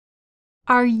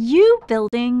Are you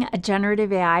building a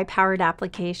generative AI-powered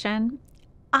application?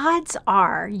 Odds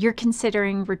are you're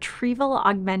considering retrieval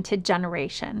augmented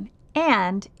generation.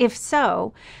 And if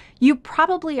so, you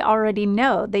probably already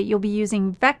know that you'll be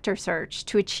using vector search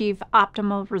to achieve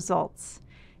optimal results.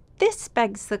 This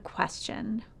begs the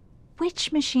question,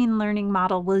 which machine learning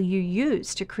model will you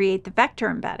use to create the vector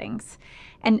embeddings?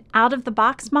 An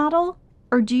out-of-the-box model?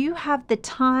 Or do you have the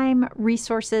time,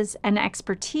 resources, and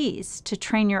expertise to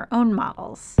train your own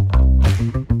models?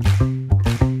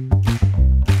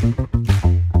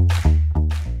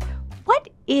 What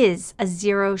is a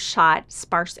zero-shot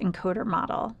sparse encoder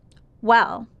model?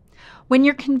 Well, when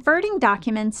you're converting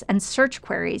documents and search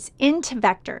queries into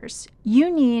vectors,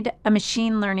 you need a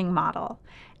machine learning model,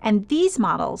 and these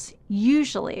models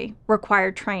usually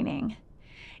require training.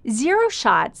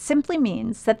 Zero-shot simply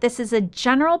means that this is a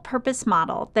general-purpose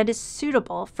model that is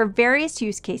suitable for various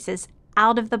use cases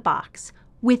out of the box,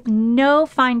 with no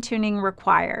fine-tuning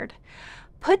required.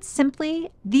 Put simply,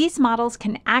 these models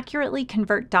can accurately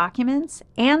convert documents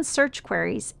and search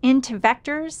queries into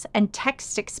vectors and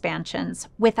text expansions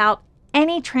without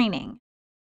any training.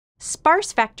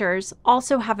 Sparse vectors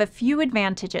also have a few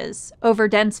advantages over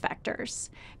dense vectors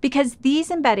because these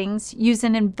embeddings use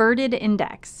an inverted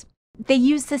index. They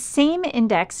use the same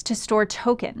index to store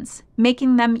tokens,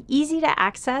 making them easy to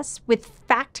access with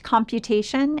fact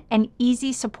computation and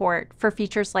easy support for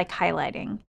features like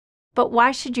highlighting. But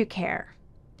why should you care?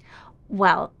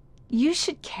 Well, you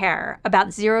should care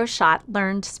about zero-shot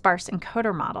learned sparse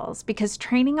encoder models because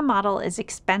training a model is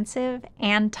expensive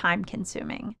and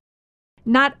time-consuming.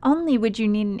 Not only would you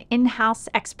need an in-house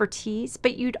expertise,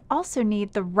 but you'd also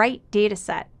need the right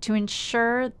dataset to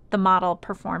ensure the model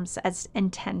performs as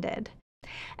intended.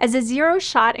 As a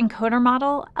zero-shot encoder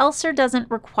model, ELSER doesn't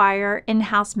require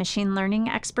in-house machine learning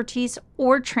expertise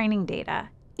or training data.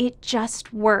 It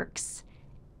just works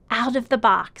out of the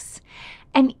box.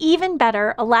 And even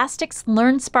better, Elastic's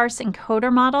learned sparse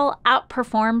encoder model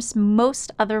outperforms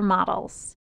most other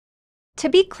models. To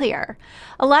be clear,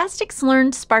 Elastic's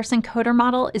learned sparse encoder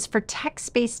model is for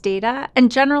text-based data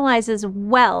and generalizes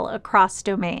well across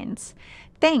domains,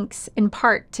 thanks in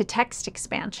part to text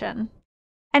expansion.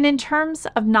 And in terms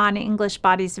of non-English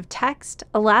bodies of text,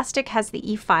 Elastic has the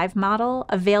E5 model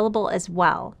available as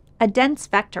well, a dense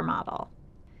vector model.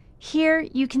 Here,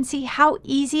 you can see how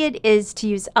easy it is to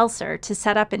use ELSER to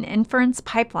set up an inference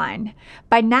pipeline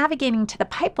by navigating to the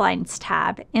Pipelines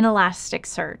tab in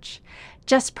Elasticsearch.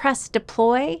 Just press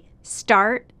Deploy,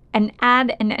 Start, and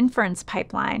add an inference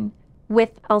pipeline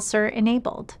with ELSER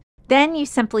enabled. Then you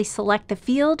simply select the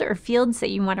field or fields that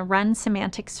you want to run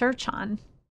semantic search on.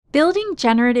 Building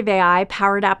generative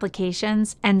AI-powered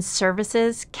applications and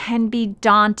services can be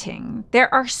daunting.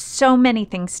 There are so many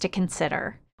things to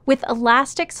consider. With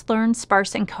Elastic's learned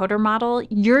sparse encoder model,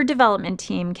 your development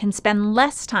team can spend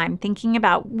less time thinking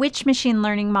about which machine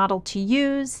learning model to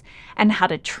use and how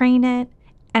to train it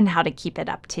and how to keep it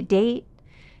up to date,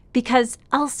 because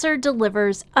ELSER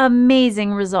delivers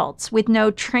amazing results with no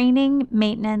training,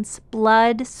 maintenance,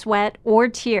 blood, sweat, or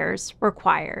tears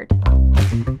required.